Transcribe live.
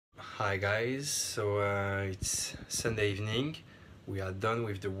Hi guys, so it's Sunday evening. We are done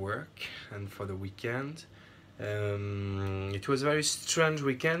with the work and for the weekend. It was a very strange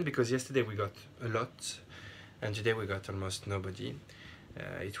weekend because yesterday we got a lot and today we got almost nobody.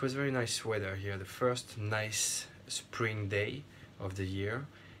 It was very nice weather here, the first nice spring day of the year,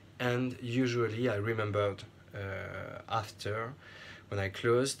 and usually I remembered after when I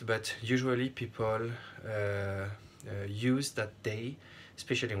closed, but usually people use that day,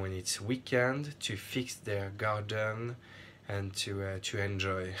 especially when it's weekend, to fix their garden and to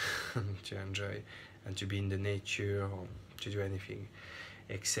enjoy to enjoy and to be in the nature or to do anything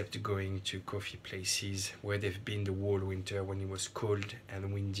except going to coffee places where they've been the whole winter when it was cold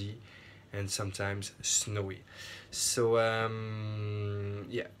and windy and sometimes snowy. So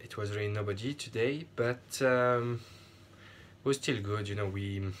yeah, it was really nobody today, but it was still good, you know.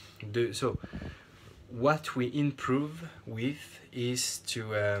 So what we improve with is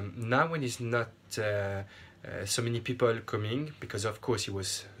to now when it's not so many people coming, because of course it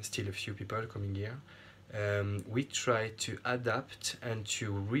was still a few people coming here, we try to adapt and to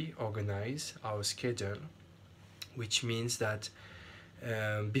reorganize our schedule, which means that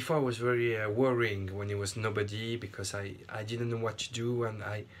before I was very worrying when it was nobody, because I didn't know what to do, and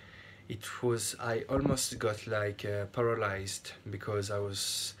I almost got like paralyzed because I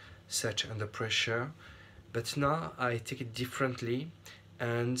was such under pressure. But now I take it differently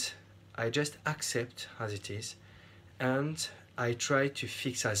and I just accept as it is, and I try to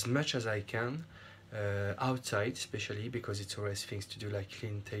fix as much as I can outside, especially because it's always things to do, like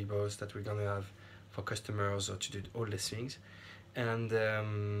clean tables that we're gonna have for customers, or to do all these things, and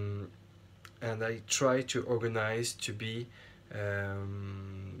I try to organize to be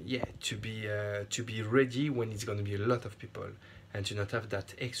to be ready when it's gonna be a lot of people, and to not have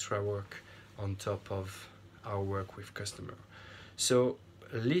that extra work on top of our work with customer. So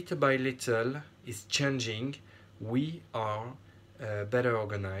little by little it's changing. We are better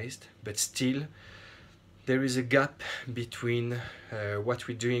organized, but still there is a gap between what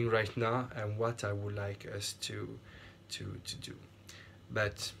we're doing right now and what I would like us to do.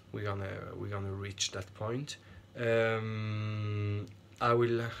 But we're gonna reach that point. I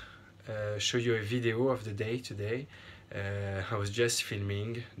will show you a video of the day today. I was just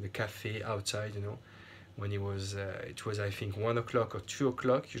filming the cafe outside, you know, when it was I think 1 o'clock or 2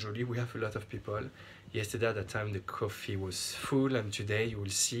 o'clock. Usually we have a lot of people. Yesterday at that time the coffee was full, and today you will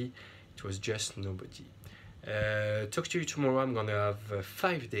see it was just nobody. Talk to you tomorrow. I'm gonna have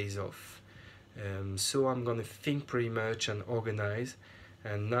 5 days off, so I'm gonna think pretty much and organize,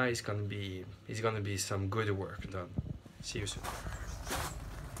 and now it's gonna be some good work done. See you soon.